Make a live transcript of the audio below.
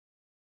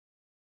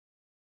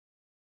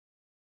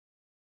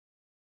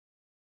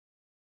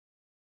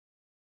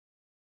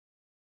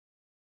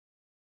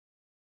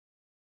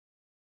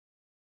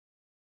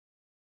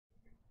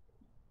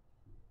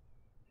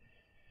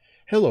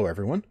Hello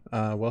everyone,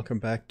 welcome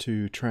back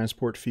to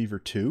Transport Fever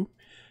 2.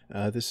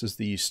 This is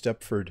the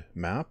Stepford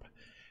map,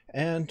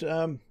 and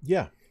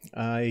yeah,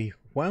 I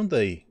wound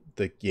the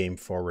game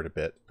forward a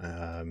bit.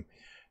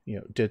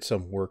 Did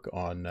some work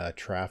on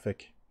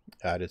traffic,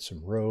 added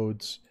some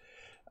roads,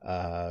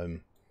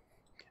 um,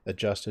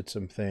 adjusted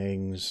some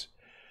things,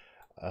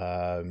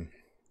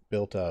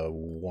 built a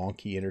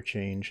wonky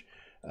interchange.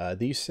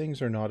 These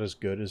things are not as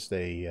good as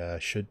they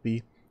should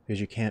be because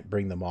you can't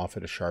bring them off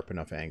at a sharp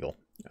enough angle.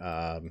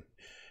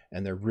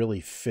 And they're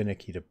really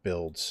finicky to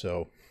build.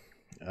 So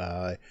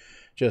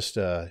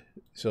so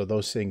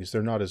those things,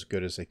 they're not as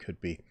good as they could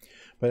be.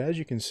 But as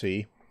you can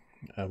see,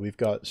 we've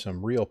got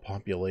some real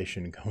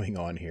population going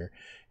on here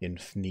in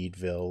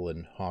Thneedville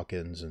and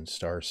Hawkins and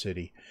Star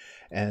City.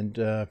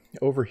 And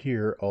over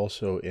here,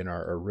 also in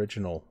our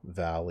original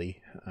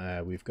valley,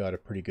 we've got a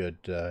pretty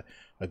good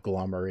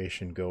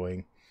agglomeration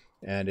going.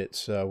 And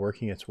it's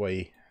working its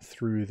way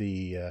through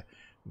the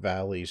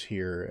valleys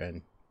here,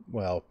 and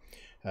well,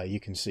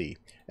 you can see,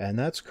 and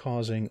that's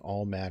causing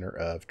all manner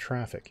of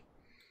traffic.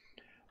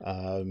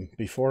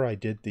 Before I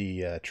did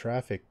the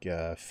traffic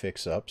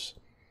fix-ups,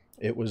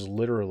 it was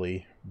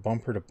literally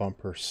bumper to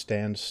bumper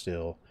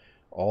standstill,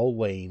 all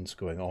lanes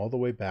going all the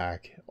way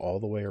back, all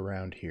the way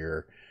around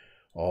here,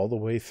 all the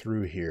way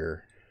through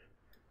here,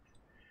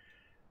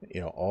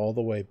 all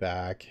the way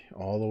back,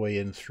 all the way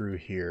in through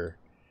here,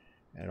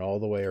 and all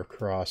the way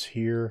across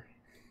here,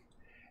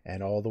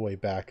 and all the way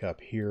back up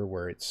here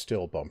where it's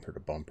still bumper to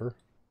bumper.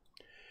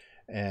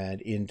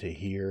 And into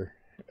here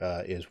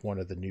is one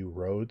of the new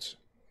roads.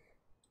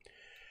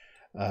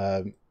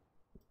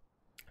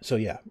 So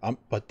yeah,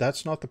 but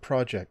that's not the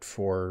project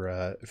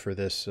for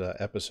this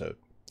episode.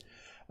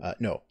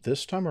 No,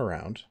 this time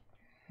around,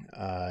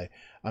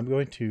 I'm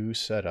going to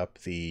set up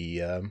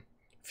the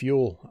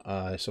fuel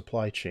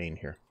supply chain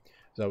here.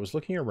 So I was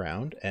looking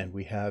around, and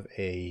we have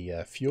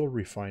a fuel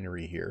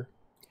refinery here.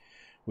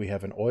 We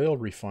have an oil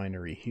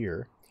refinery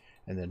here,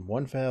 and then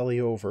one valley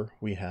over,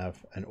 we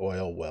have an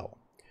oil well.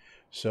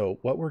 So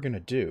what we're going to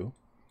do,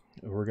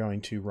 we're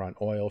going to run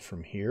oil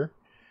from here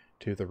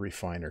to the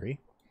refinery.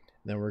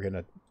 Then we're going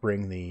to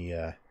bring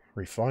the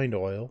refined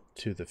oil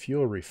to the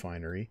fuel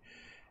refinery,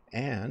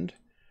 and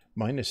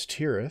Minas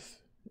Tirith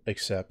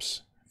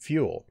accepts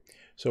fuel.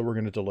 So we're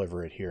going to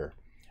deliver it here.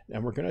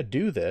 And we're going to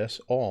do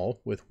this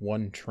all with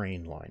one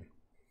train line.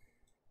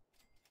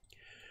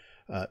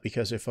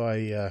 Because if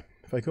I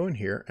go in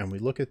here and we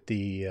look at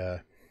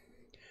the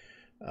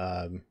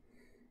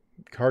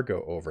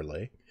cargo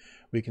overlay,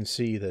 we can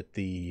see that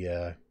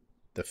the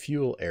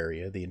fuel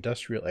area, the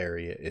industrial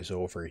area, is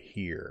over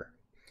here.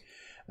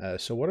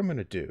 So what I'm going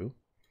to do,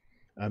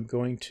 I'm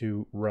going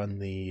to run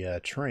the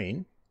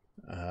train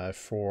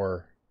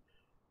for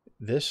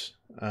this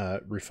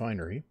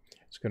refinery.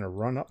 It's going to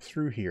run up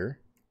through here,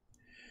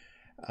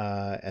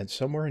 and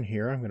somewhere in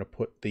here I'm going to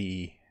put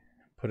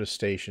a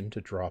station to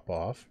drop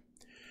off,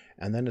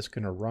 and then it's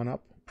going to run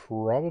up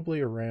probably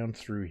around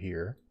through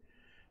here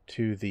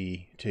to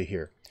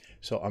here.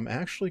 So I'm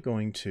actually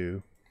going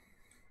to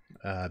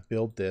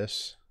build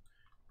this.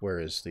 Where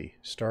is the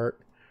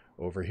start?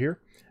 Over here.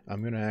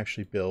 I'm going to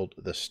actually build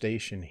the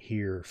station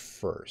here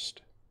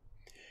first.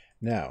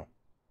 Now,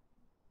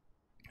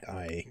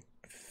 I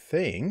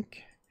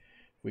think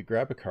if we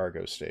grab a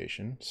cargo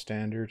station,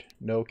 standard,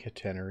 no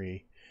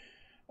catenary.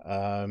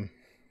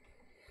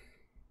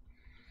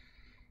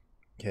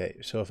 Okay,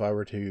 so if I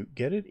were to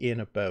get it in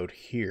about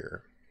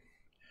here,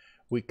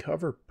 we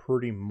cover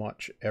pretty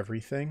much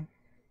everything.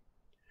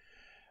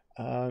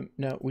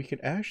 Now, we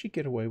could actually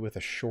get away with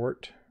a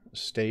short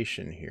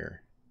station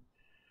here.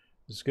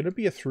 It's going to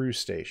be a through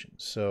station,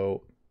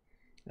 so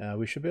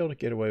we should be able to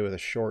get away with a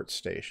short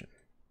station.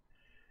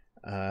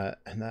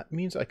 And that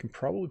means I can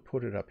probably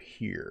put it up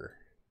here.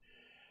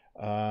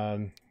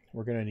 We're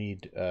going to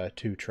need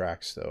 2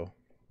 tracks, though.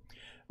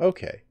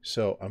 Okay,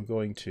 so I'm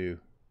going to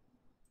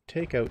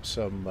take out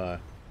some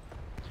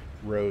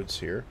roads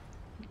here,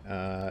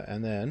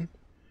 and then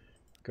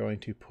going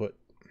to put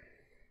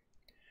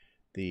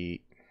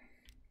the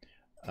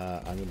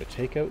I'm going to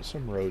take out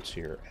some roads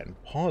here and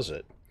pause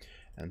it,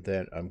 and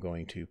then I'm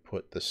going to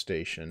put the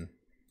station.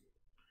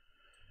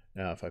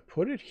 Now if I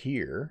put it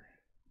here,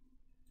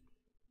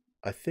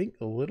 I think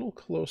a little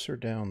closer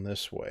down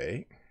this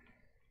way,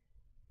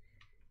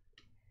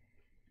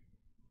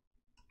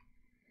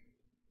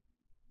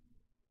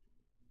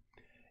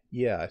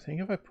 yeah, I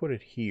think if I put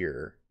it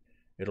here,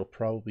 it'll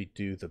probably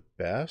do the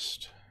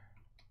best.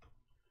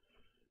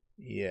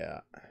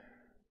 Yeah,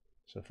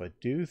 so if I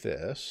do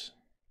this,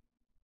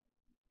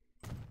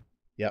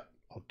 yep,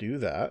 I'll do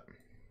that.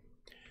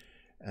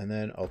 And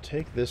then I'll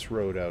take this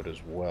road out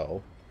as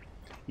well.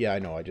 Yeah, I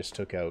know, I just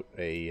took out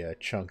a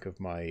chunk of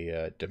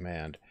my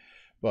demand.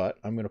 But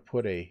I'm going to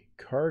put a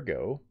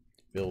cargo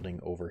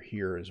building over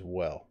here as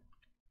well.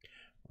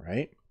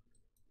 Right?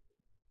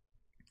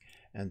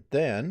 And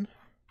then,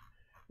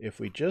 if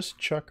we just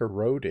chuck a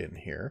road in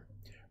here,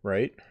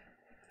 right?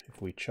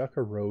 If we chuck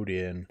a road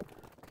in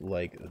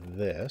like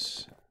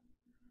this.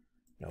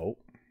 Nope.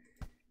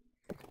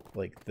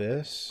 like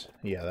this.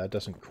 Yeah, that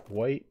doesn't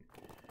quite.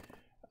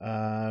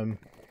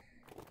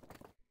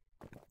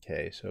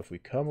 Okay, so if we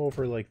come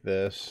over like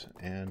this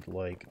and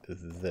like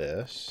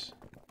this,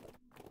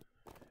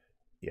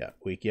 yeah,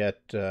 we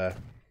get the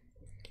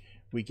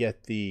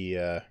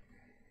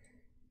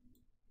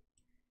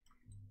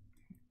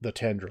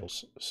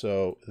tendrils.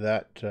 So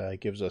that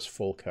gives us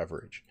full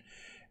coverage.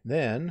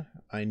 Then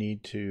I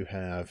need to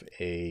have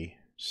a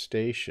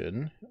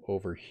station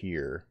over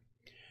here.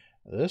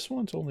 This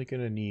one's only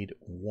going to need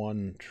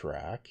one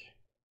track.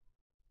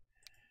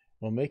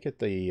 We'll make it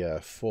the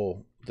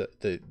full,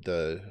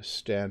 the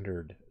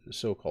standard,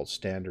 so-called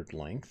standard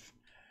length.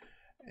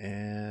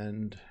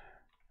 And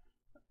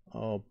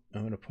I'm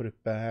going to put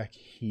it back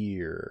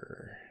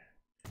here.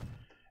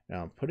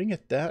 Now I'm putting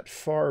it that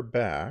far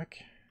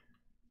back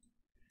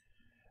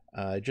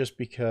just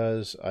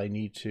because I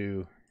need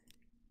to,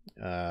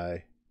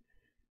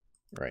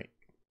 right.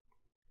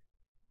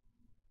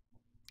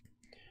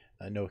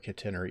 No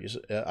catenaries.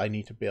 I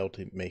need to be able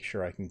to make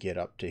sure I can get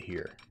up to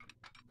here.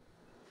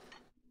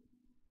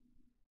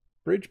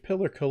 Bridge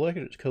pillar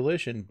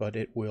collision, but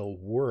it will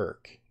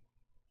work.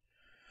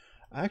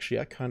 Actually,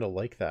 I kind of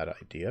like that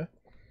idea.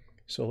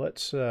 So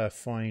let's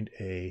find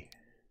a...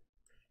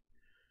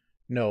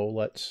 No,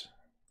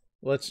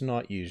 let's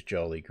not use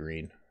Jolly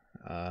Green.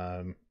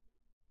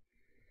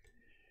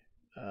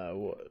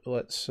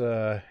 Let's...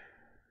 what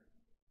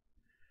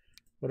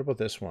about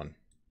this one?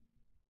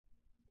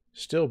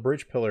 Still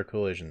bridge pillar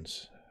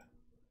collisions.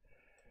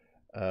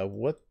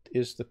 What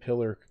is the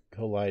pillar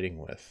colliding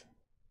with?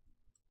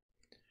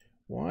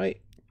 Why?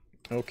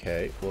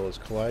 Okay, well, it's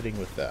colliding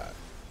with that.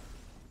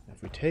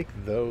 If we take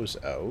those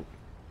out,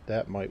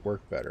 that might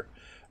work better.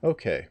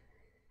 Okay.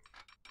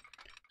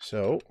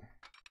 So,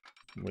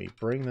 we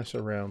bring this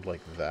around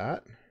like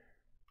that.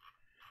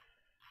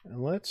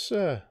 And let's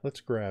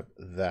grab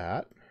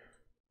that.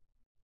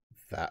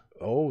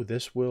 Oh,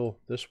 this will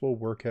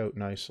work out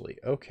nicely.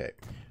 Okay.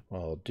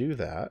 Well, I'll do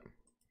that.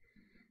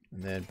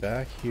 And then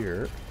back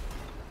here,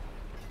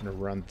 I'm going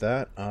to run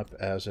that up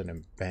as an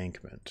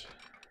embankment.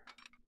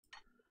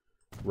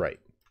 Right.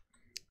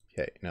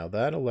 Okay, now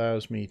that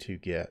allows me to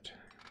get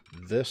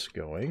this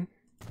going.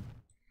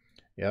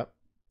 Yep.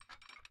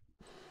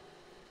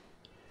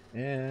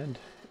 And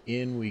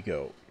in we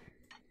go.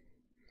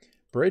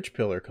 Bridge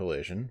pillar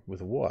collision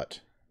with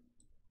what?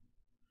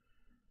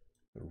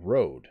 The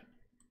road.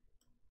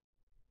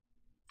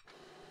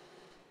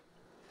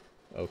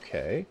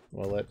 Okay,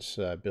 well, let's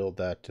build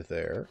that to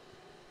there.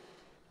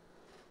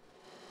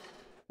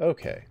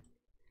 Okay.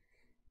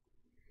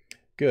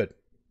 Good.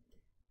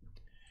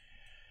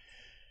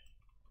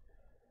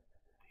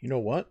 You know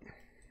what?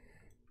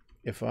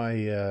 If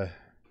I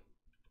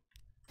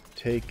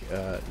take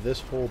this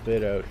whole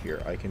bit out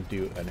here, I can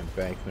do an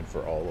embankment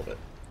for all of it.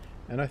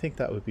 And I think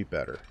that would be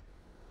better.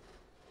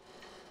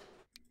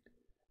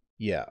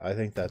 Yeah, I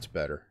think that's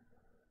better.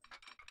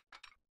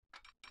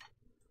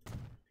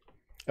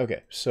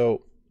 Okay,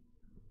 so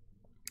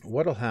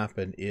what'll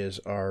happen is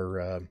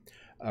our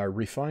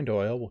refined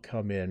oil will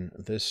come in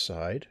this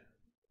side,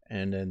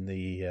 and then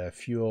the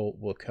fuel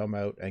will come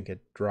out and get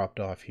dropped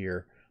off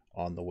here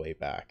on the way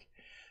back.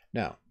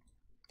 Now,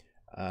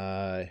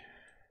 I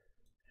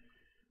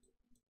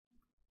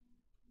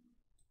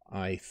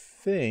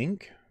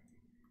think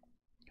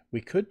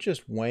we could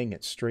just wang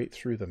it straight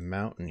through the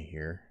mountain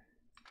here.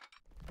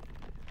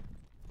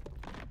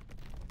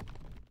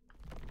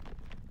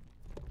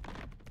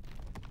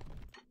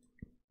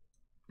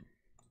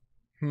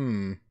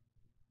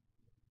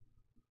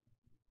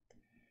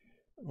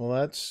 Well,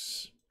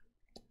 that's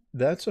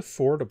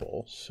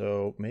affordable,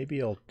 so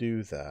maybe I'll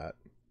do that.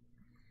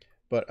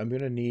 But I'm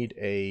going to need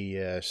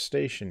a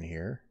station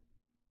here.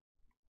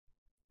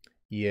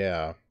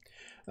 Yeah.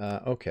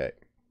 Okay.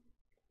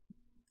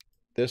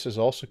 This is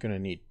also going to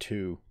need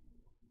two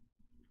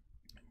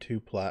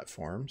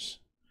platforms.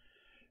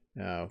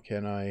 Now,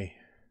 can I...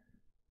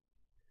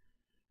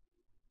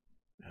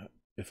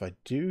 If I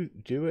do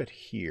it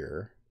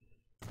here,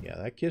 yeah,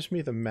 that gives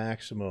me the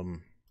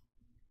maximum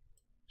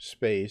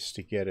space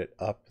to get it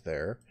up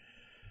there.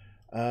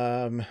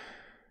 I'm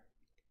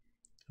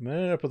going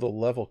to end up with a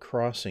level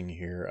crossing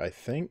here, I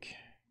think.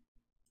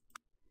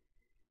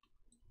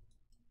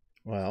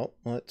 Well,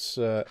 let's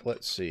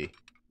see.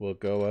 We'll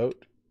go out.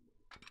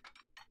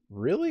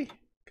 Really?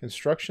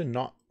 Construction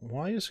not...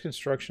 Why is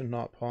construction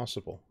not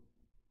possible?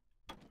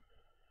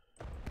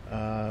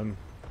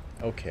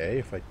 Okay,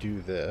 if I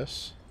do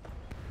this...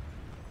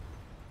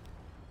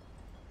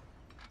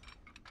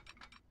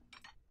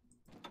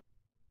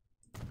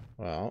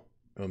 Well,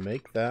 we'll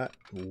make that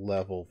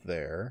level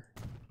there,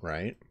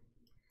 right?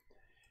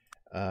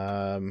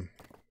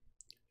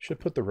 Should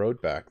put the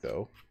road back,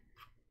 though.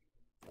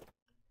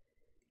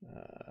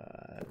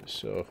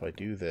 So if I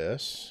do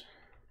this...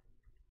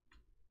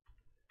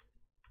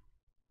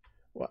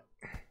 What?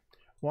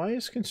 Why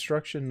is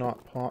construction not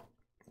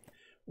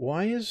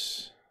Why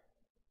is...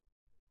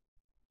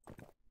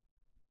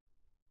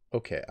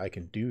 Okay, I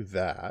can do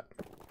that.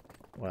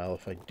 Well,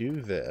 if I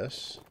do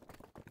this...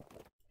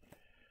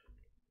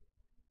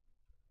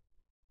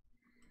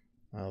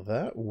 Well,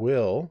 that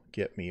will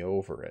get me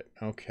over it.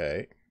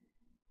 Okay.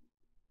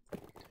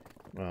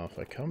 Well, if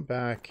I come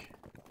back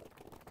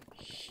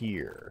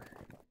here,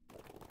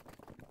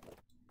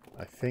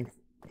 I think,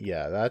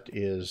 yeah, that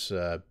is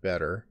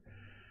better.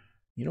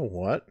 You know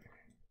what?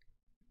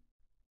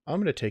 I'm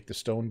going to take the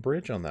stone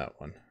bridge on that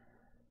one.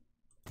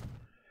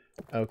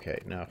 Okay,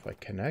 now if I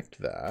connect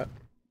that,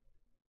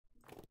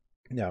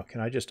 now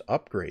can I just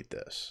upgrade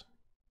this?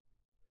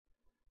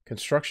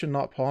 Construction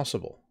not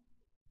possible.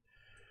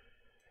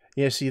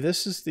 Yeah, see,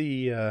 this is the,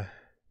 yeah,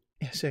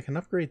 see, I can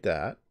upgrade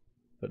that,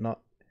 but not,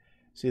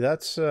 see,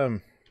 that's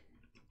the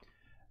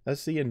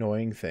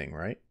annoying thing,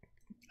 right?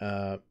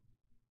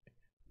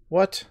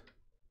 What?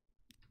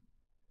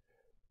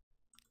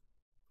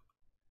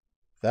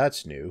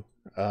 That's new.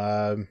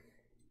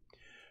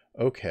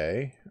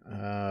 Okay.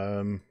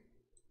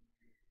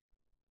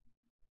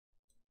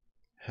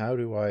 How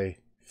do I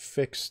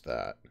fix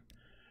that?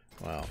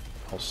 Well,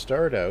 I'll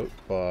start out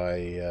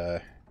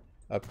by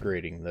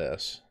upgrading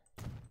this,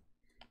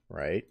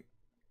 right?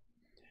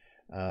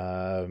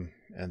 And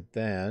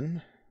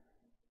then,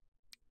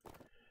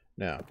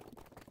 now,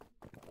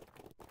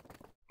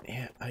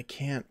 yeah, I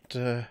can't,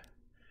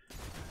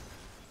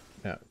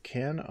 now,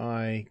 can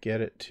I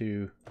get it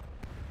to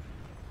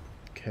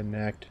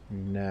connect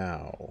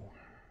now?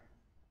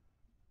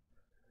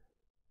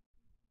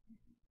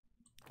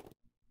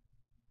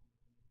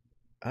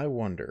 I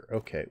wonder,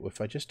 okay, well, if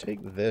I just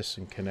take this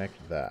and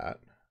connect that,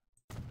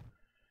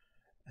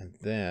 and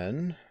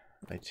then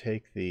I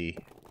take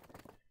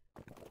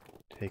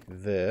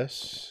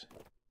this,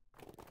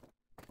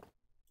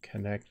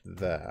 connect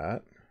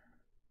that,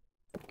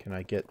 can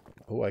I get,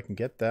 oh, I can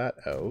get that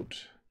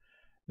out.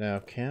 Now,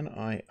 can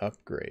I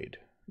upgrade?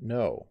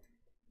 No.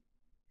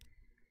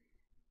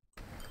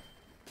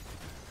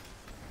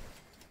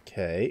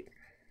 Okay.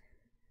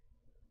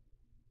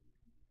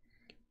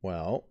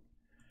 Well,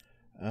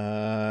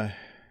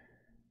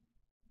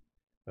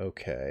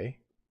 okay.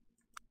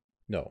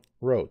 No,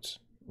 roads,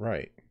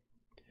 right.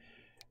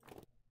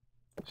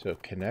 So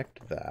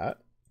connect that,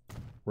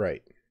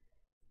 right.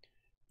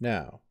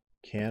 Now,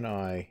 can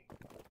I,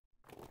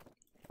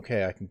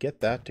 okay, I can get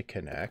that to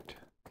connect,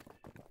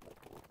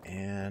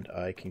 and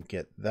I can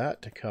get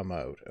that to come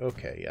out.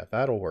 Okay, yeah,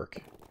 that'll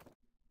work.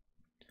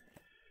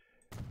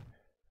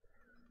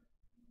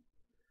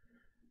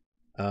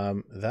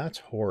 That's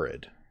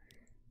horrid.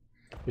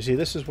 You see,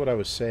 this is what I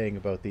was saying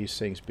about these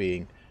things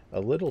being a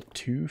little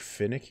too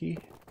finicky.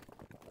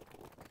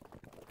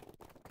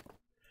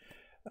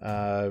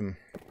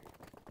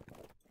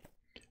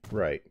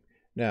 Right.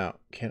 Now,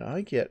 can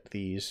I get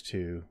these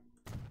to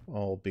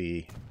all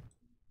be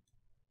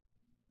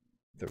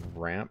the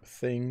ramp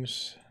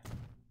things?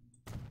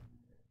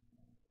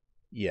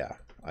 Yeah,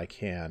 I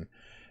can.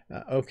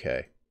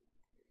 Okay.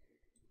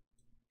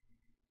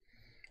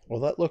 Well,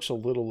 that looks a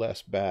little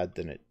less bad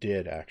than it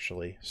did,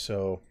 actually.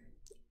 So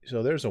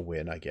there's a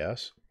win, I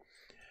guess.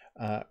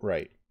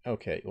 Right.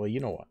 Okay, well, you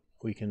know what?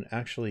 We can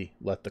actually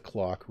let the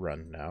clock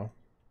run now.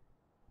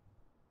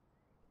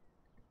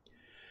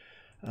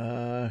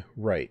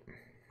 Right.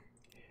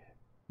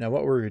 Now,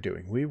 what were we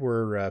doing? We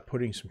were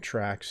putting some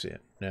tracks in.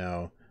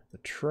 Now, the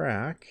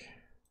track...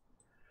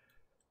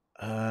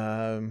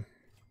 I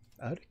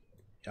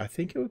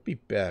think it would be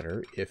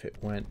better if it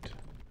went...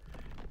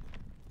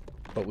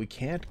 But we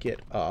can't get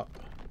up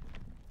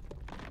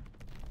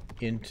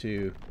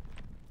into...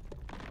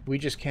 We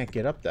just can't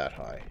get up that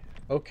high.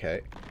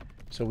 Okay.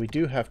 So we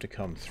do have to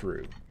come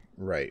through.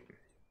 Right.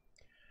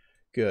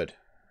 Good.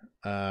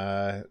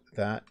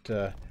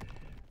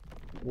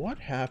 What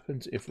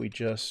happens if we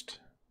just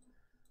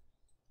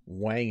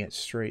wang it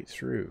straight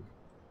through?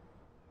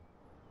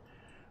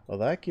 Well,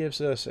 that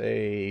gives us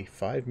a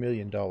 $5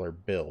 million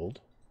build.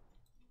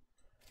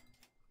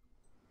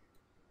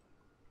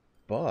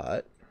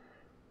 But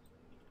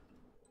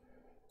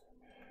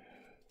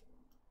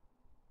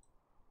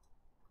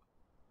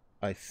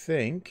I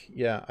think,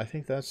 yeah, I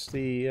think that's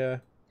the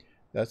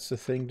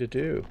thing to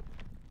do.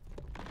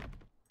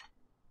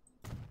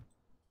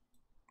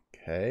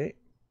 Okay.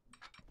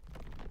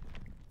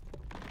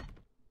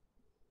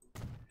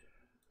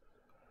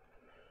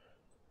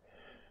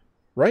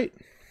 Right.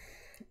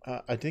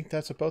 I think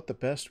that's about the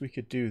best we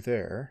could do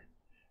there.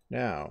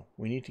 Now,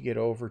 we need to get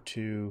over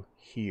to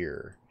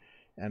here.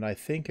 And I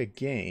think,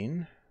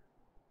 again...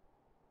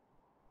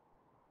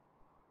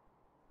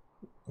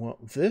 Well,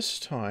 this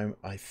time,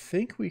 I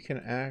think we can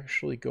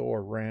actually go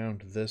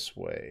around this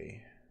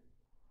way.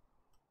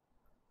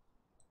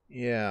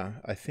 Yeah,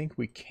 I think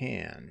we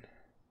can.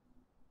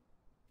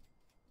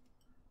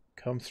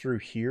 Come through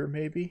here,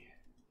 maybe?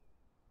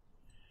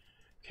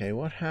 Okay,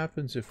 what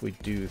happens if we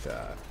do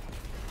that?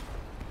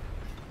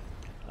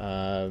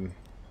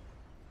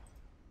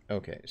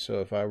 Okay, so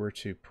if I were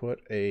to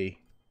put a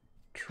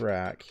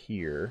track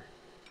here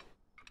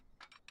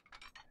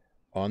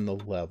on the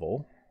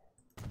level,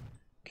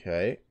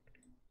 okay,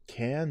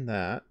 can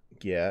that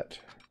get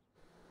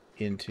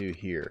into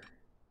here?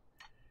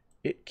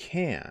 It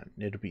can.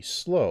 It'll be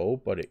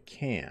slow, but it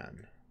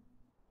can.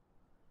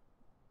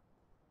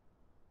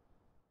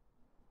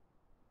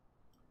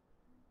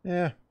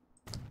 Yeah,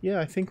 yeah,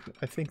 I think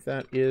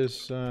that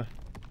is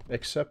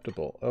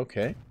acceptable.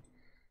 Okay,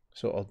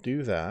 so I'll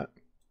do that.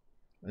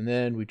 And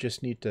then we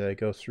just need to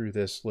go through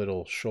this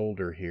little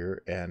shoulder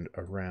here and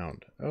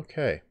around.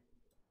 Okay.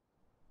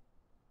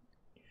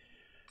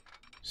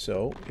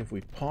 So if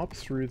we pop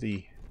through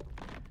the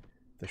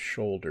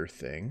shoulder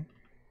thing.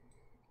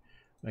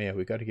 Oh yeah,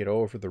 we got to get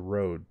over the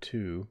road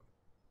too.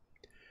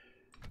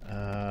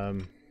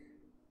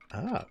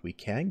 We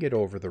can get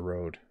over the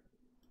road.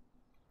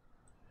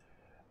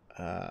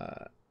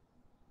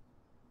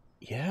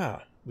 Yeah,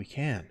 we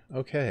can.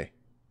 Okay.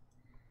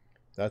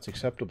 That's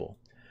acceptable.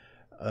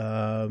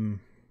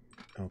 Okay.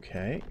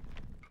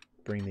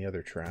 Bring the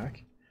other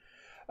track.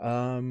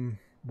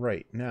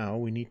 Right, now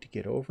we need to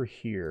get over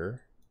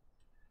here.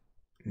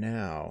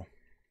 Now,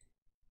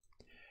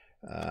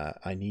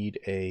 I need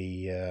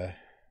a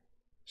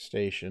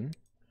station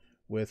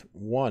with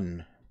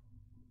one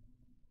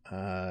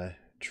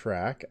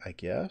track, I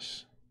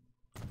guess.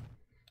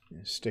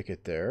 Stick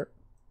it there.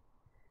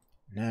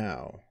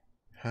 Now,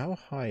 how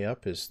high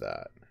up is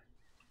that?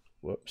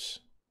 Whoops.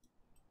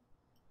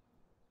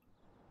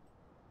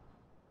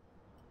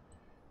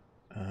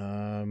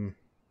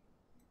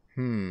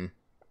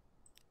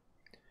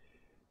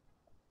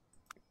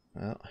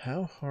 Well,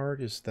 how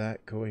hard is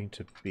that going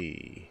to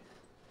be?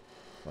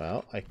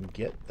 Well, I can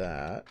get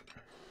that.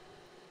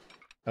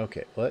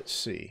 Okay, let's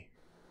see.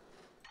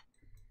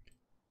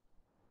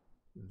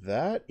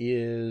 That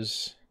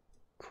is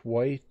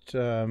quite,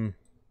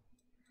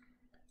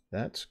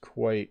 that's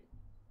quite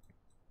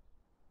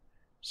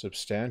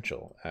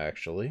substantial,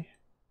 actually.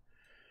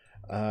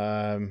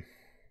 Right.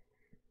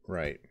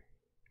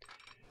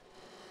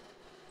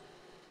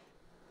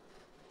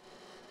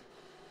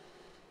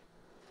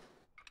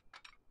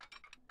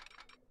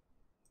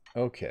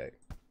 Okay.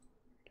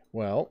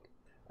 Well,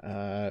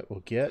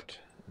 we'll get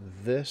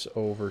this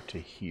over to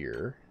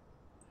here.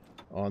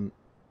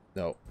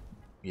 No.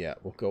 Yeah,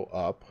 we'll go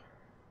up.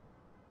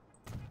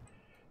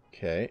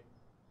 Okay.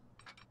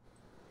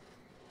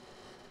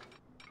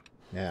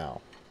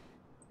 Now.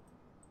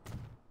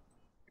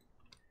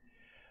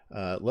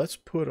 Let's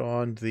put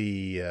on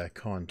the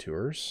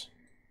contours.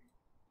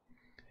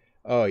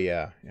 Oh,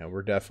 yeah. Yeah,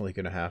 we're definitely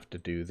going to have to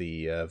do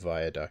the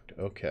viaduct.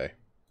 Okay.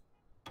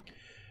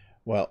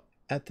 Well,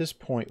 at this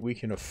point, we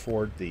can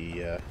afford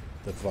the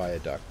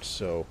viaduct,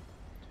 so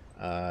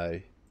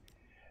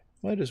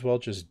might as well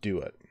just do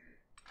it.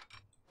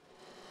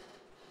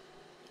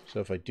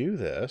 So if I do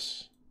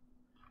this,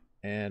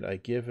 and I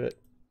give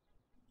it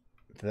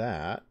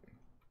that,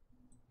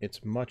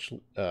 it's much...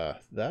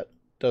 that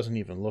doesn't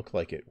even look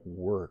like it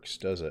works,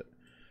 does it?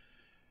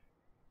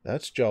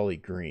 That's jolly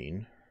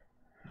green.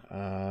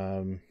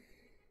 What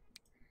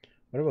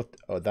about...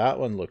 Oh, that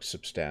one looks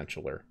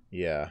substantialer.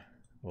 Yeah,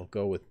 we'll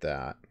go with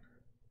that.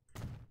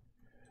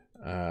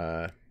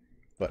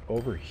 But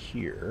over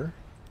here,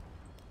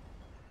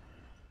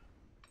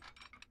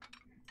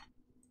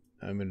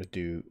 I'm going to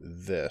do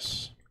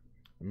this.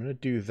 I'm going to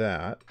do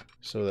that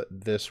so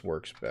that this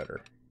works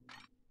better.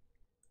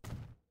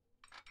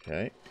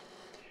 Okay.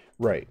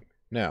 Right.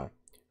 Now,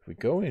 if we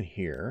go in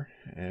here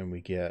and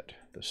we get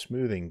the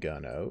smoothing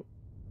gun out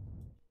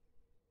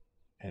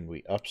and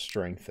we up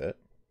strength it,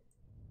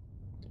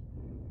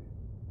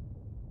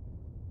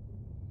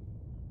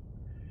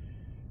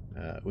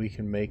 we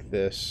can make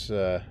this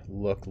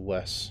look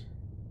less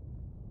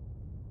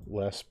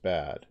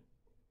bad.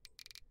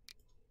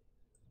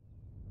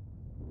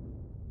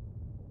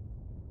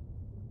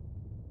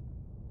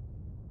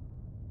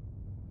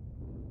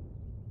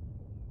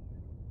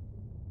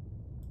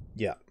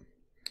 Yeah.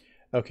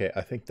 Okay,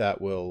 I think that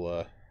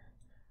will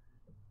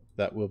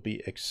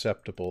be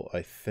acceptable,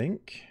 I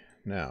think.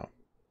 Now,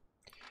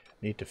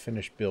 need to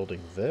finish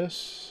building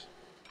this.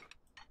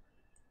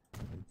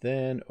 And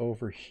then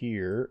over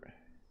here,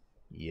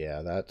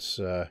 yeah, that's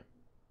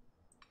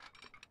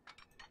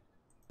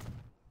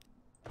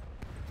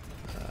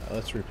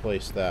let's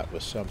replace that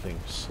with something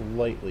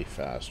slightly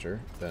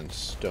faster than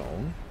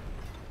stone.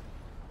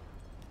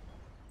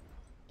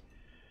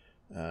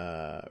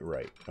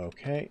 Right,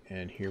 okay,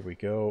 and here we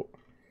go.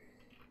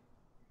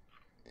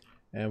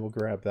 And we'll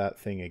grab that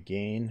thing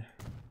again.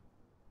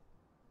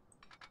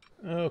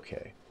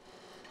 Okay.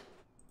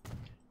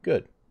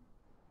 Good.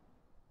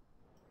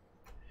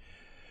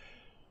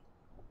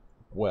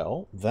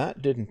 Well,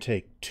 that didn't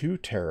take too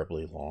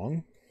terribly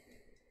long.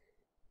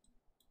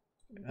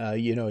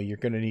 You know, you're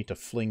going to need to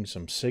fling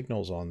some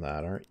signals on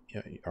that,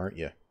 aren't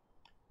you?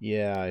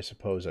 Yeah, I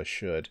suppose I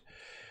should.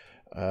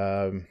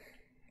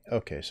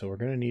 Okay, so we're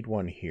going to need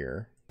one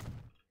here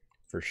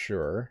for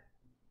sure.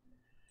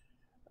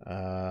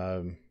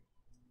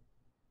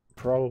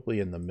 Probably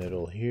in the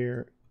middle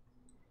here,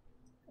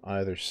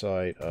 either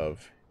side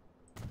of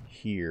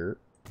here.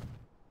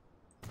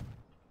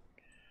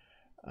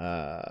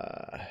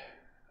 A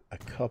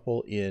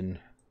couple in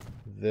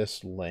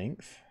this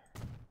length.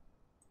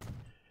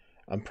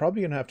 I'm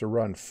probably going to have to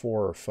run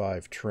 4 or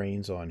 5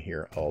 trains on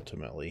here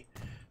ultimately.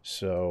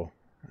 So,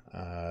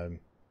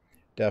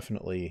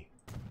 definitely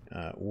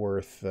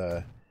worth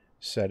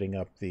setting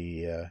up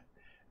the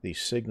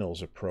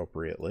signals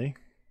appropriately.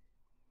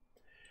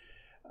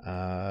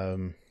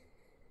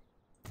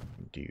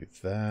 Do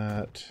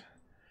that.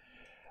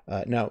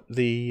 Now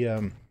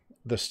the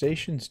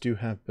stations do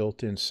have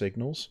built-in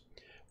signals,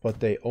 but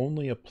they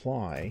only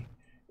apply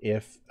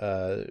if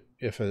a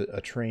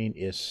train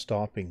is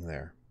stopping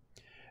there.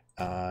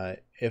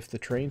 If the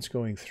train's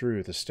going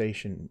through, the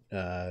station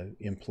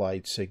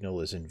implied signal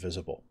is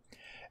invisible,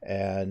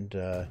 and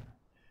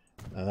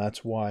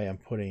that's why I'm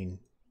putting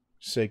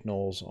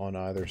signals on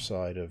either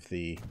side of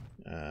the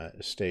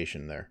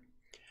station there.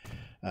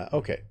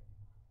 Okay,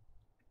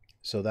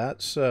 so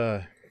that's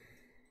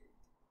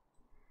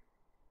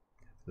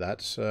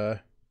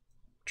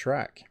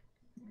track.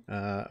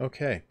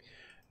 Okay,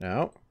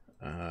 now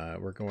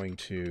we're going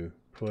to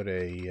put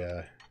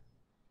a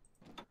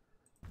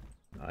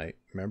I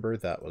remember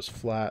that was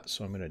flat,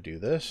 so I'm going to do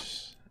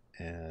this,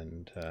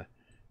 and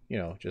you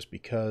know, just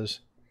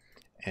because,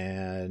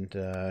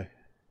 and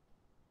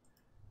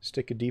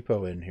stick a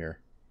depot in here.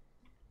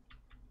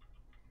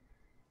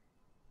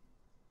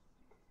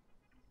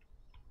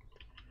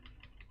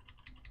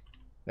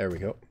 There we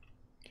go.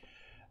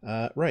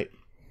 Right.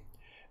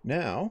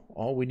 Now,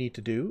 all we need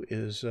to do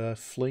is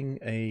fling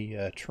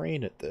a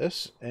train at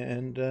this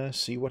and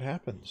see what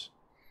happens.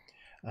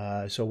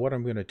 So what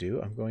I'm going to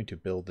do, I'm going to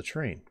build the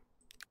train.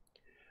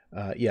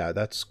 Yeah,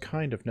 that's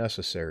kind of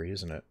necessary,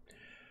 isn't it?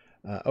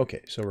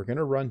 Okay, so we're going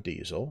to run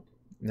diesel.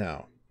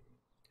 Now,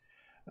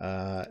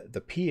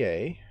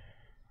 the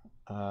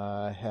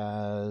PA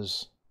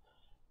has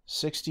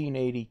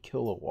 1680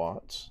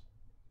 kilowatts.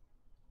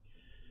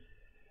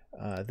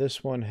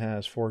 This one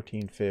has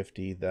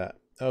 1450. That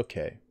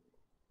okay.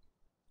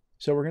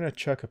 So we're going to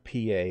chuck a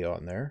PA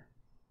on there.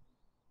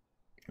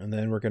 And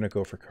then we're going to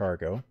go for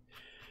cargo.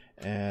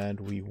 And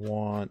we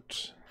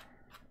want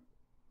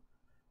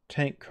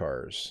tank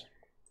cars.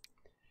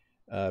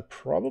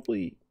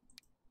 Probably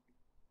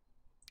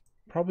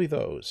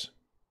those.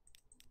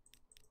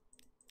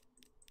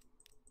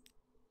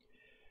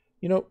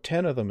 You know,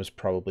 10 of them is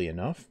probably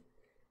enough.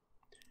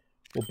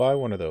 We'll buy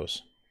one of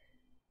those.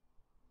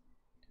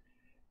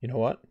 You know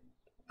what?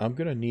 I'm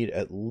going to need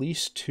at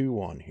least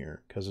 2 on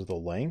here because of the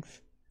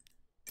length.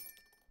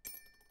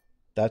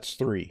 That's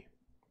 3.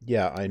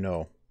 Yeah, I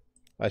know.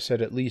 I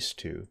said at least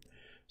 2.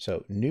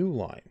 So, new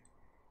line.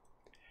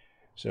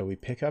 So we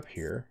pick up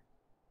here.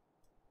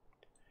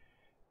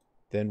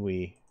 Then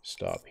we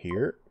stop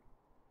here.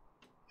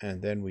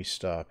 And then we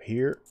stop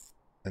here.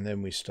 And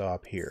then we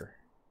stop here.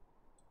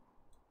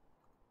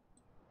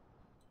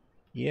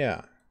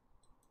 Yeah.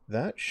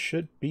 That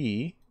should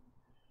be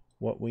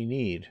what we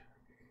need.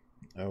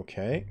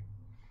 Okay.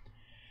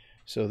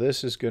 So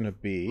this is going to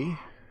be...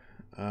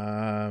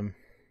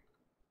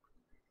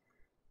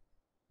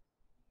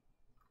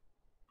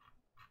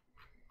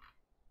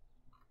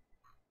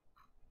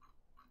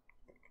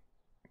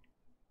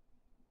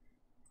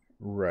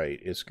 right,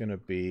 it's going to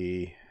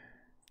be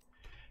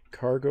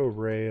cargo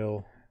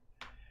rail,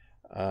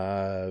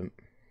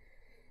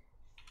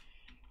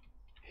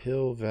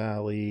 Hill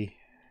Valley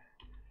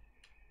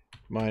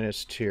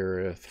minus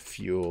Tirith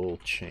fuel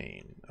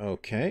chain.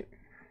 Okay.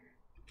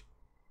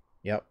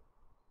 Yep.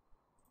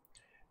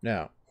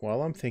 Now,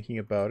 while I'm thinking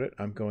about it,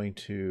 I'm going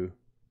to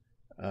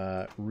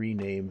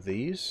rename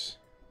these.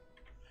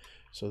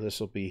 So this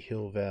will be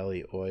Hill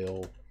Valley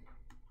Oil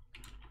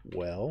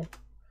Well.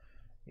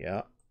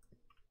 Yeah.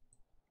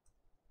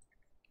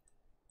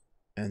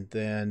 And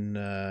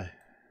then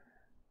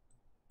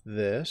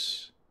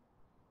this,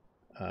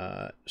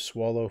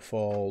 Swallow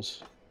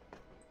Falls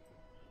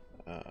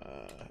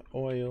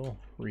Oil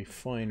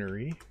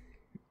Refinery.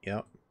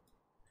 Yep.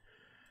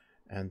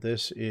 And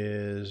this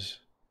is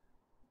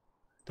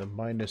the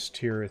Minas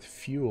Tirith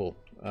Fuel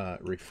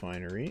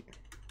Refinery.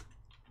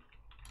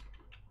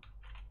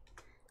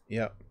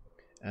 Yep.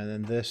 And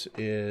then this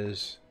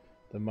is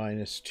the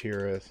Minas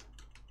Tirith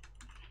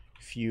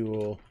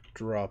Fuel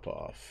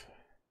Drop-Off.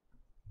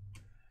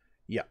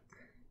 Yep.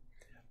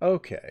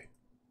 Okay.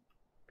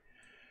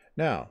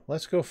 Now,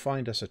 let's go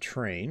find us a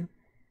train.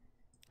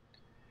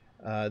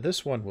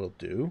 This one will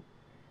do.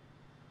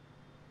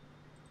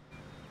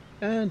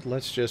 And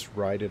let's just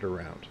ride it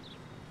around.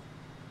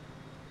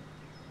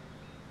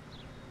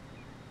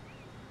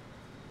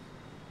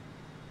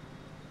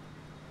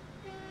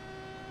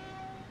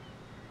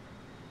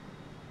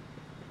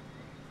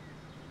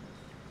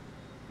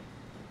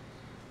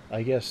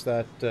 I guess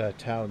that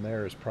town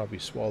there is probably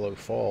Swallow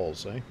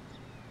Falls, eh?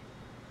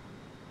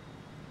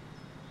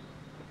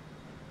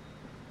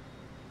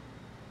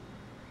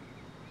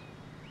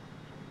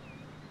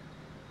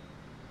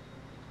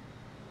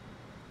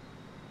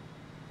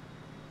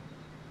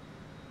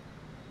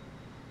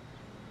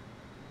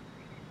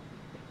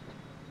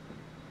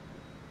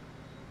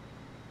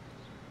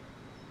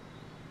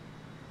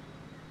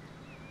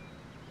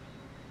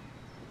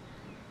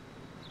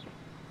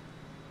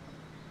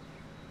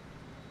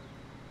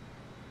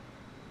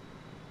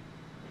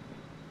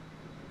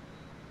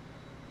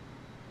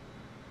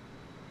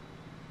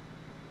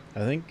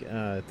 I think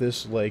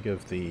this leg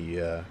of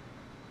the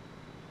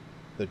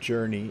the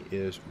journey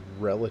is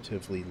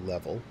relatively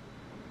level,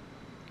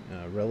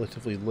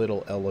 relatively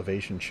little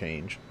elevation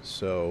change,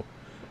 so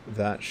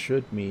that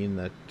should mean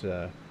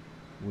that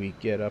we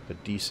get up a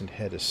decent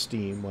head of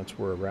steam once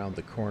we're around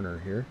the corner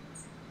here.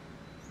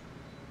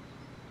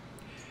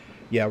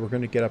 Yeah, we're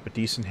going to get up a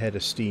decent head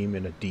of steam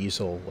in a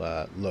diesel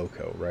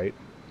loco, right?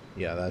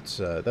 Yeah,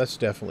 that's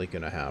definitely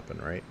going to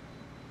happen, right?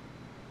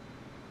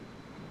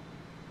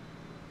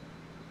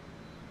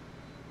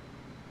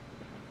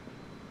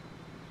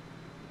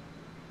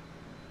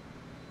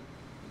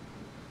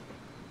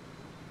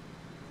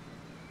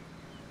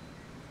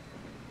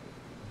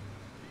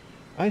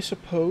 I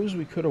suppose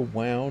we could have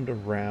wound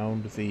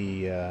around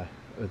the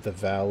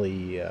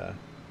valley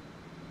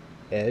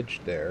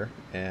edge there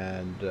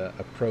and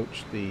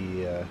approached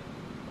the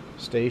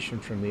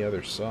station from the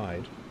other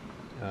side.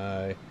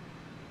 But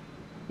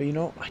you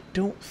know, I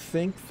don't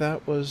think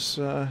that was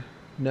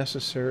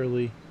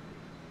necessarily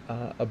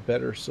a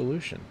better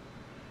solution.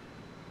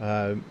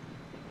 Uh,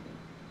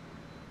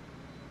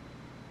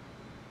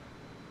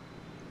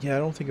 yeah, I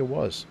don't think it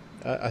was.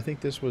 I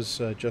think this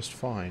was just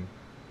fine.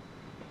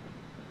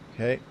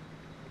 Okay,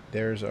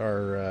 there's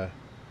our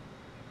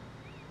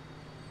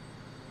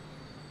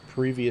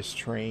previous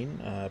train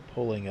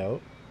pulling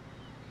out.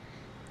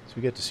 So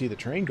we get to see the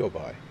train go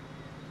by.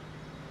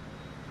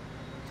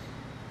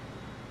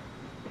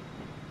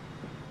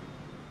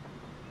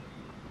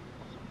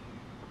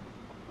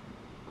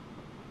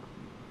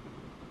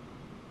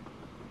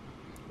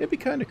 It'd be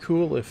kind of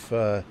cool if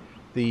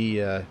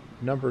the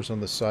numbers on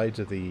the sides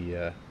of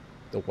the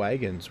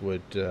wagons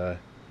would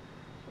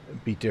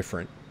be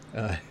different.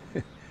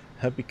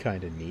 That'd be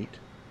kind of neat.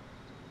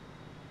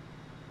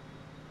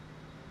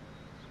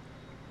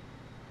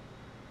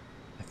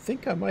 I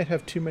think I might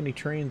have too many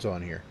trains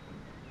on here.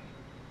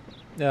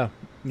 Yeah,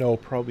 no,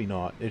 probably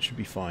not. It should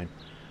be fine.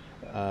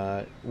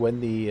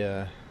 When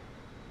the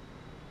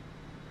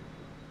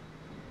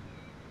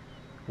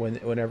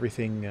when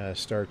everything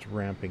starts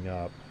ramping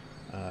up,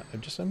 I'm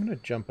gonna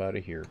jump out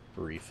of here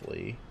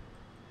briefly.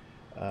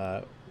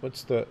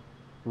 What's the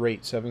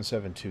rate?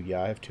 772.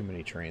 Yeah, I have too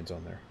many trains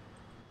on there.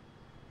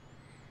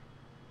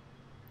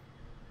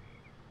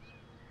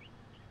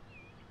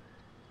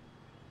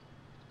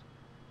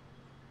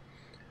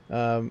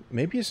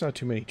 Maybe it's not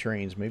too many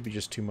trains. Maybe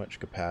just too much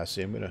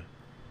capacity. I'm gonna.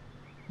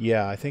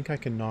 Yeah, I think I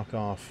can knock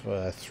off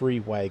 3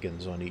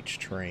 wagons on each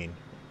train.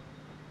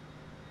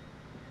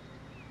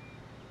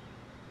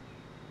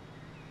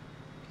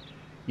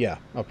 Yeah,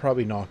 I'll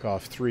probably knock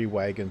off 3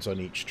 wagons on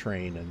each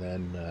train, and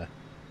then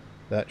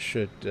that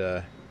should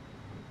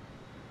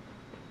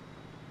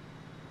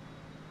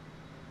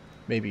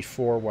maybe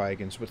 4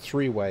 wagons, but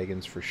 3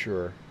 wagons for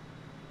sure.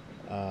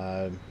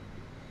 That'll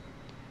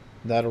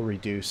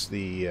reduce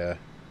the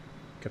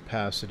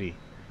capacity.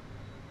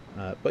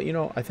 But you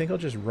know, I think I'll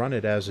just run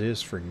it as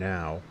is for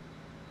now.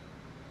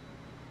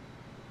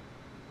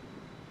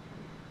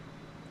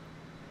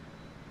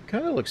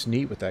 Kind of looks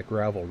neat with that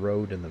gravel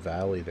road in the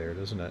valley there,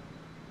 doesn't it?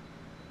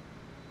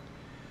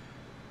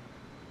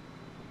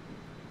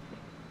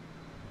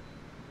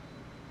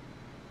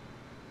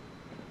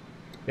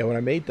 Yeah, when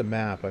I made the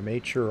map, I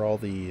made sure all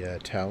the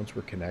towns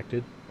were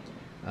connected.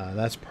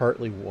 That's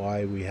partly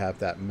why we have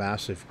that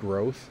massive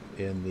growth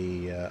in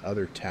the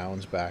other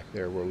towns back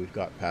there where we've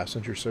got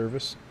passenger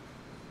service.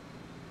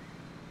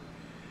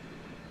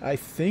 I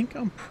think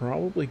I'm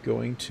probably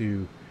going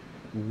to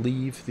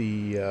leave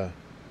the,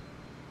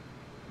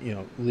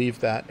 leave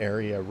that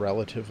area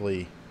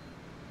relatively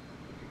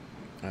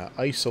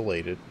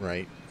isolated,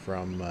 right,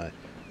 from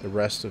the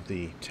rest of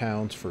the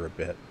towns for a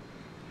bit.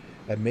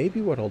 And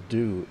maybe what I'll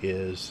do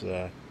is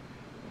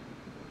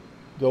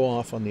go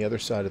off on the other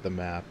side of the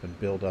map and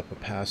build up a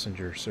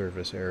passenger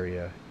service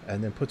area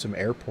and then put some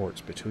airports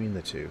between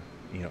the two,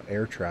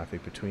 air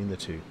traffic between the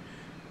two.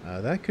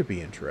 That could be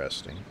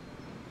interesting.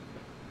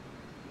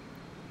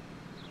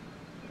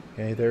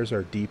 Okay, there's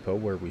our depot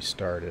where we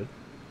started.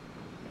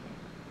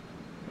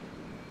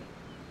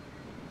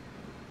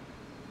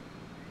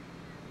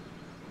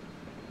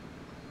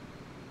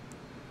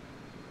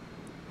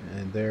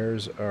 And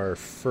there's our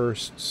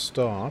first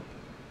stop.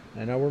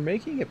 And now we're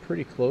making it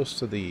pretty close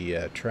to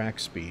the track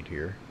speed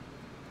here.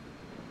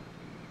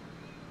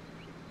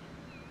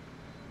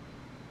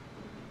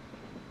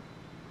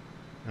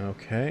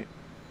 Okay.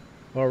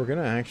 Well, we're going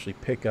to actually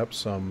pick up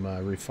some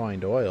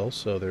refined oil,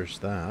 so there's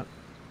that.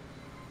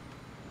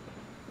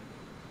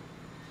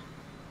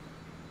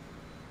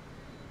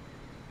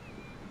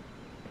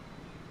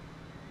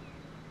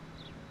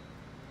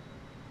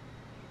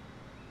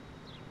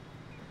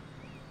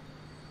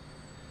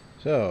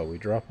 So, we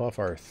drop off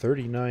our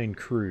 39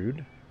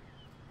 crude.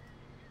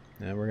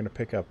 And we're going to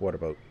pick up, what,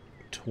 about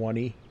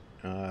 20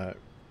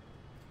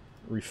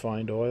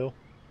 refined oil?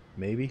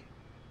 Maybe?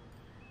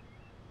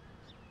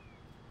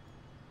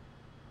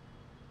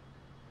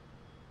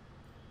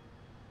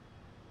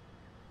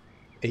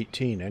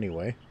 $18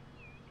 anyway.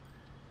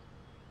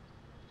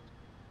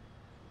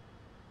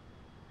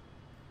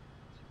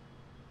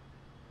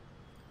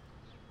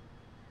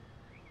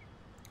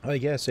 I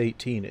guess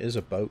 18 is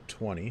about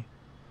 20.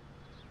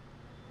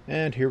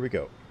 And here we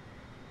go.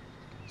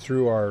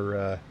 Through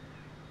our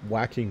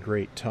whacking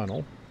great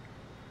tunnel.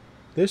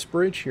 This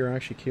bridge here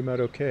actually came out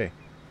okay.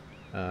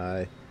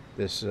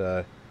 This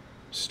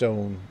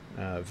stone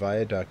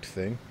viaduct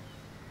thing.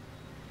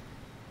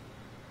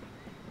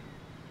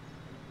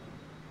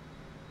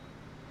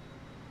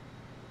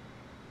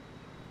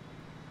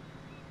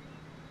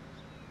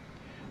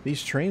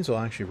 These trains will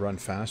actually run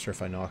faster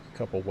if I knock a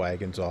couple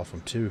wagons off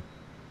them too.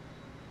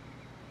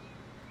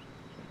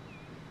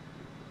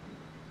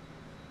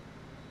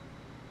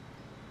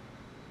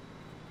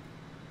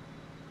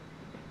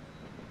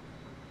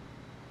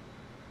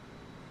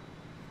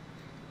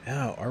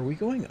 Now, are we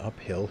going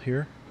uphill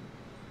here?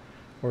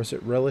 Or is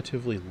it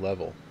relatively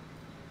level?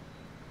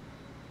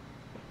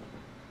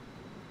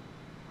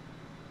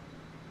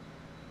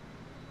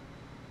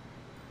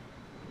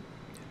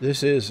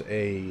 This is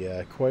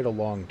a quite a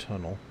long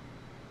tunnel.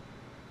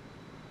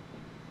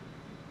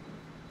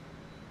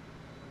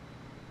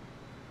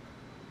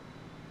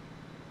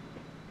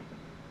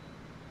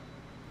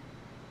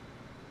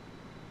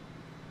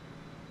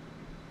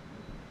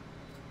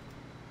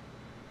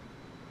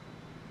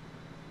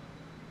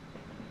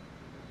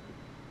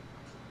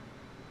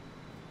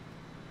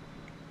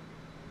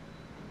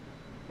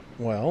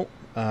 Well,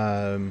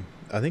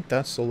 I think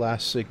that's the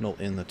last signal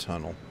in the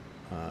tunnel.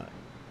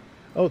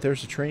 Oh,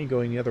 there's a train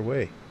going the other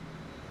way.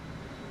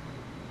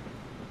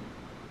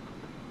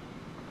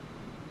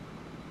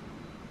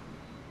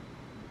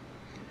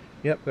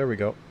 Yep, there we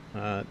go.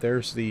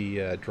 There's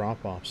the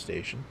drop-off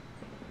station.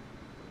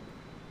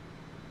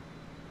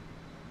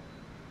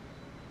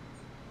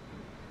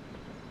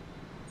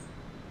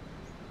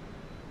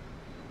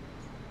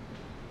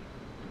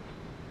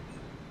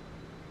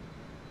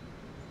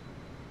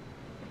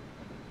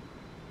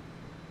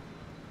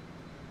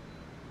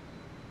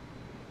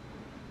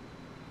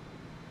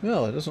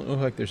 Well, it doesn't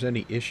look like there's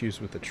any issues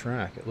with the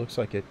track. It looks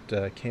like it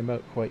came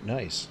out quite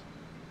nice.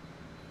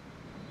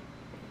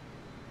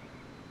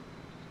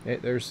 Hey,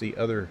 there's the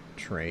other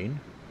train.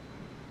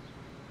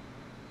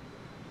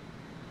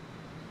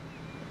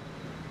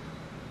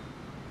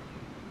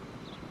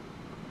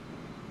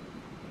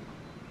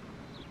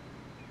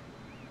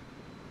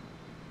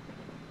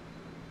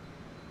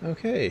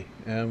 Okay,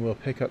 and we'll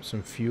pick up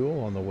some fuel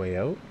on the way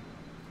out.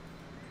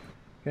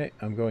 Okay,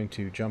 I'm going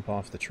to jump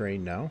off the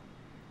train now.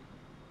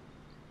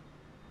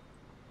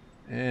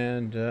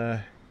 And,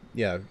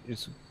 yeah,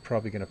 it's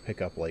probably going to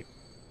pick up like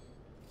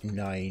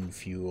 9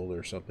 fuel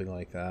or something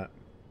like that.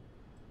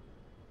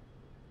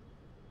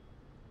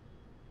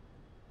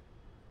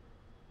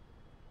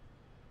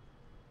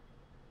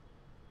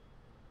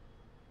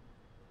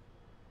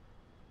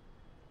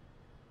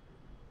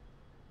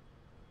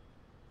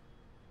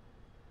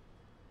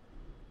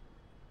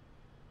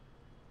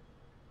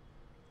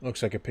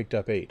 Looks like it picked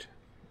up 8.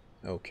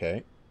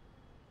 Okay.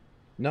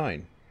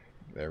 9.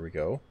 There we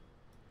go.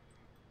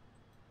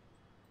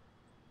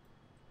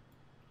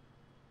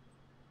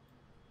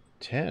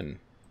 10.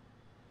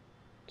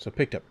 So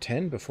picked up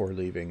 10 before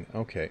leaving.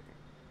 Okay.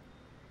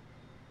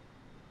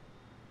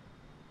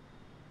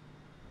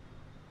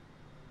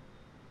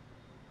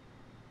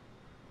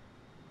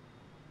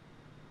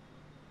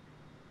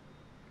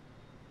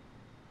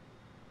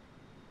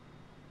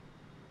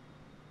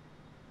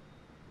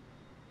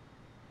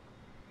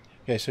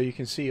 Okay, so you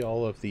can see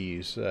all of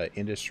these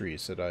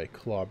industries that I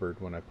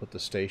clobbered when I put the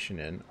station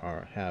in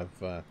have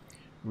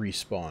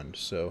respawned.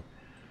 So,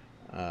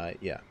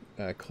 yeah,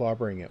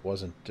 clobbering it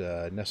wasn't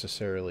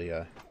necessarily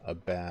a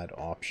bad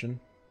option.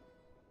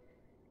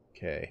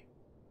 Okay,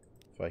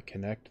 if I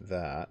connect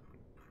that.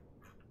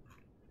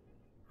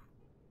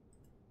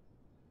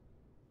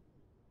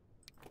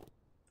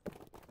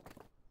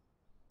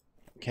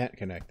 Can't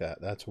connect that.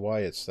 That's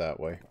why it's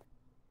that way.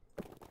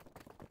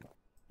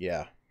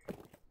 Yeah.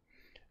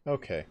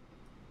 Okay.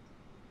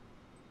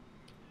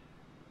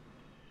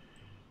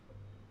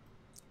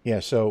 Yeah,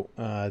 so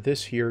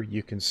this here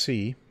you can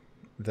see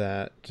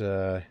that,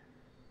 so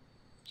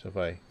if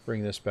I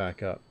bring this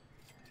back up,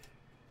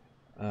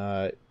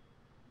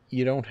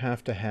 you don't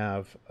have to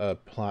have a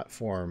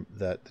platform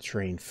that the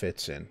train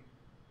fits in.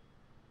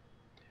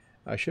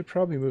 I should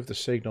probably move the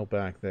signal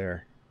back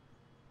there.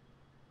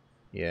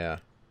 Yeah,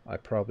 I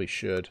probably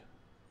should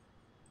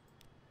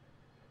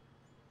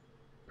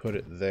put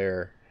it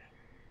there.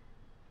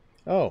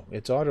 Oh,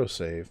 it's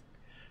autosave.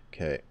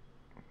 Okay.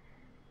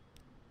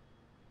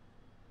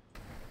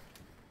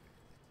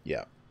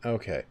 Yeah,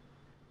 okay.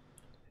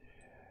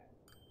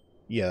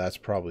 Yeah, that's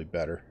probably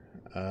better.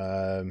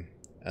 And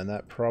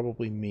that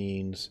probably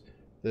means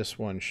this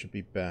one should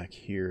be back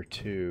here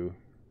too.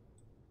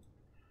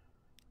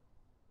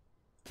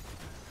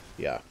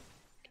 Yeah.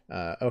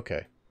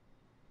 Okay.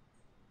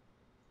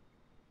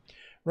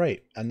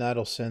 Right, and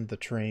that'll send the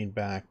train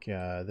back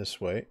this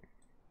way.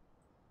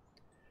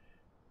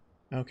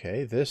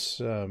 Okay, this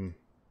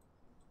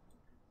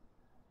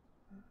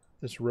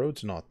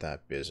road's not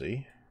that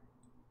busy.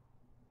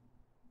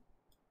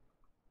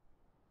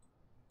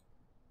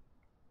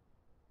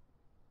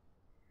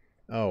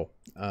 Oh,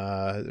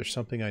 there's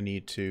something I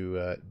need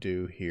to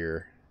do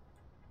here.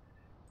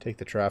 Take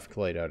the traffic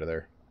light out of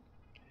there.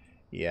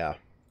 Yeah.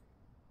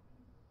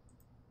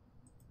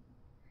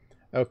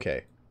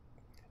 Okay.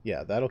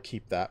 Yeah, that'll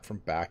keep that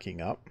from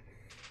backing up.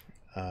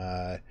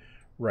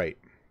 Right.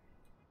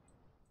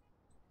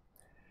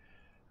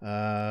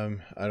 I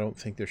don't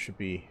think there should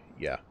be...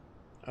 Yeah.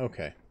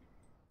 Okay.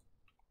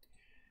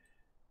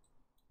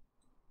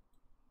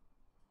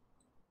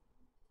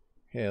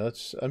 Okay,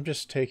 I'm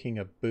just taking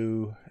a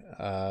boo.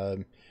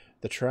 The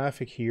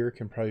traffic here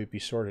can probably be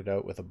sorted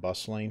out with a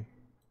bus lane.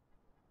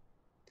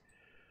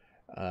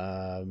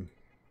 And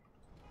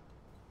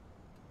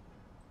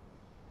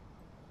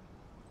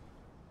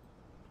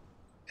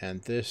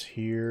this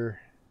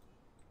here...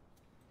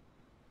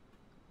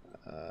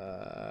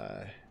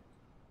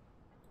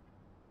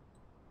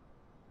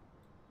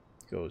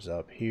 goes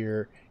up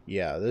here.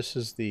 Yeah, this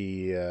is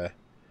the...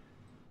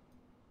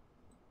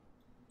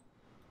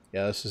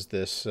 this is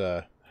this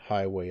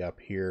highway up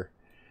here.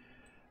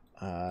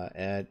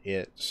 And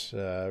it's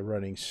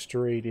running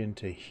straight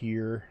into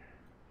here.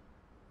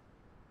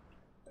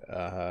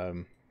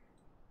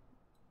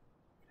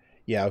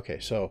 Yeah, okay,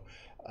 so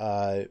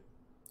a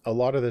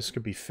lot of this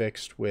could be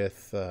fixed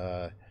with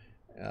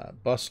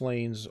bus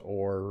lanes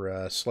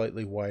or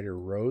slightly wider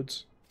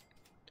roads,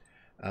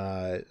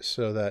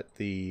 so that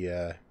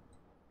the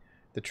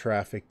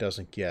traffic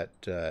doesn't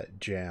get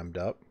jammed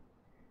up.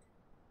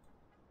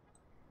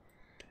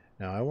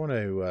 Now I want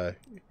to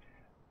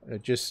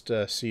just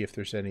see if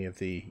there's any of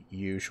the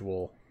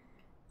usual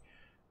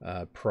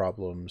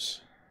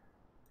problems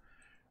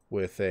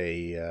with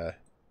a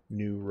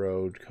new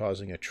road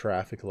causing a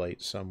traffic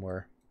light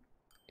somewhere.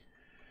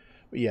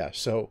 But yeah,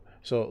 so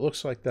it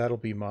looks like that'll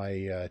be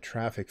my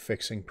traffic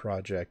fixing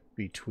project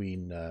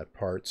between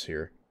parts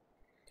here.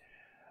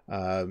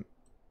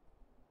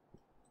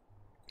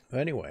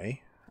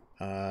 Anyway,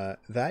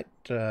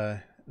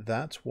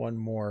 that's one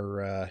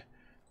more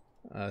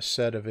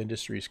set of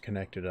industries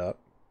connected up.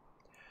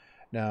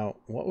 Now,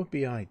 what would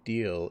be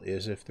ideal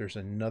is if there's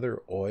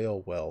another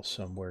oil well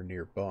somewhere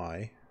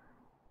nearby.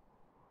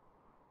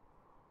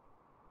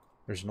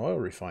 There's an oil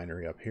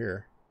refinery up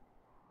here.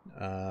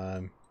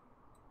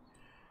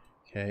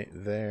 Okay,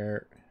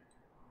 there's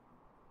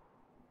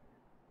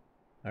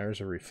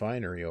a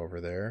refinery over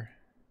there.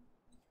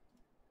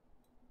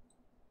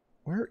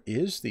 Where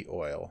is the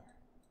oil?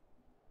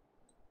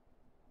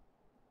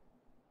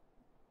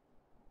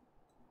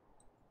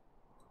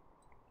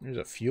 There's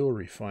a fuel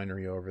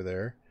refinery over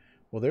there.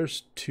 Well,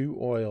 there's 2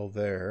 oil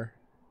there.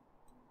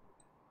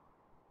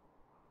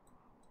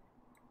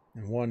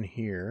 And 1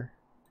 here.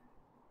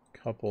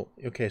 Couple.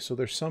 Okay, so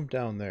there's some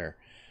down there.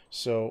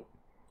 So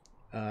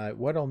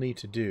what I'll need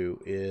to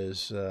do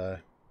is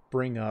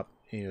bring up,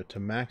 to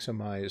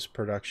maximize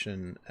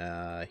production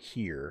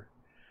here,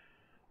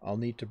 I'll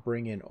need to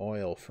bring in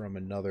oil from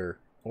another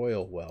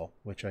oil well,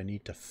 which I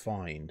need to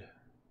find.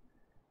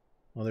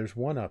 Well, there's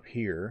one up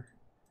here,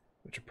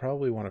 which I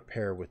probably want to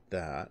pair with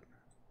that.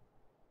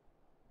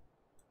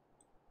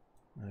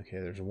 Okay,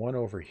 there's one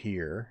over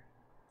here.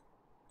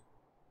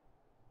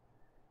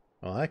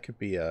 Well, that could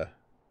be a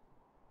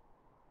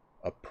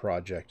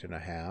project and a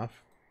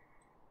half.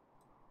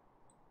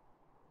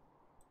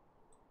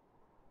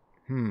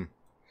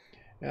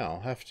 Yeah,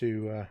 I'll have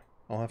to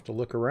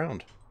look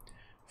around,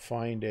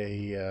 find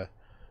a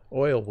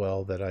oil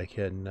well that I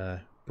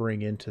can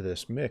bring into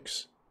this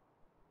mix.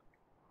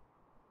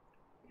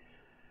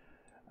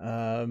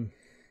 Yeah,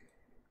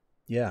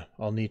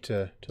 I'll need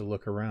to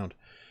look around.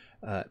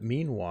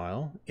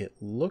 Meanwhile, it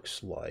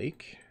looks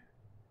like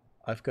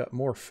I've got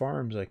more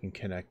farms I can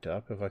connect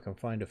up if I can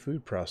find a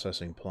food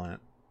processing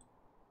plant.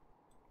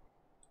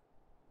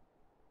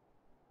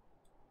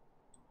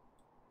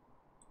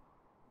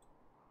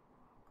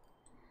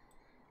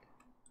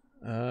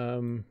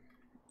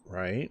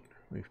 Right,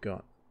 we've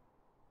got...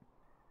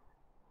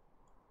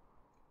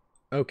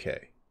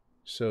 Okay,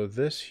 so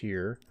this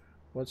here,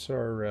 what's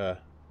our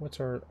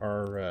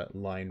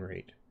line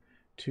rate?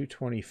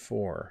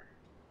 224.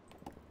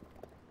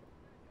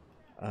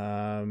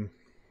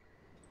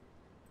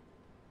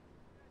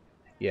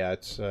 Yeah,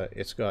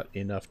 it's got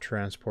enough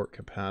transport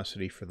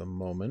capacity for the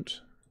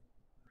moment.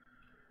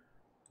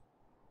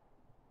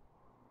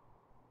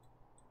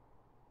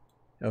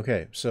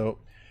 Okay, so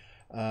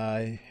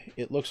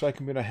it looks like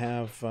I'm going to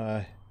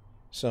have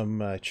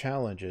some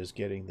challenges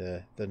getting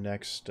the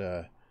next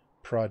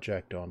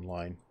project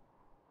online.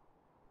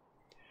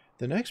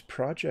 The next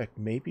project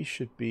maybe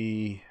should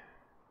be...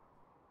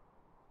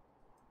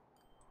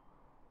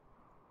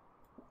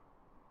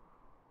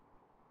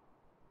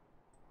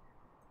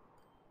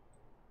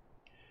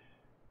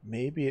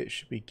 Maybe it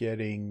should be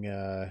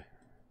getting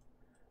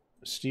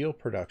steel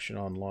production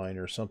online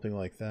or something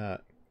like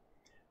that.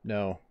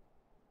 No,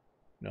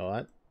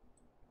 I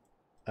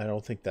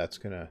don't think that's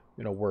gonna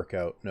work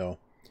out. No.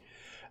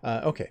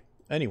 Okay.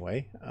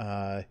 Anyway,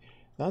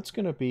 that's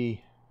gonna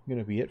be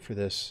it for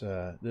this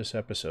this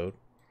episode.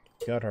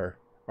 Got our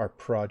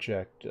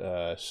project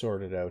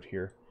sorted out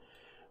here,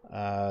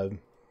 and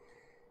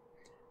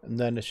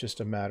then it's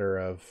just a matter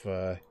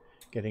of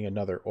getting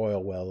another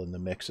oil well in the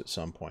mix at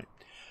some point.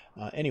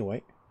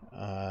 Anyway,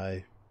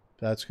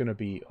 That's going to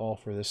be all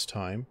for this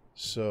time.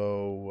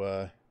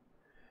 So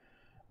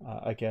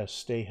I guess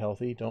stay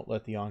healthy. Don't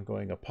let the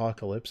ongoing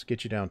apocalypse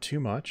get you down too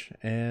much.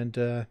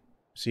 And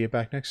see you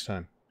back next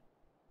time.